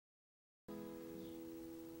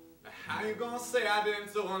How you gonna say I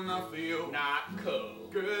didn't do enough for you? Not cool.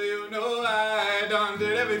 Girl, you know I done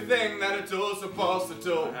did everything that a tool's supposed to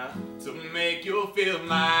do to make you feel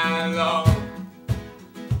my love.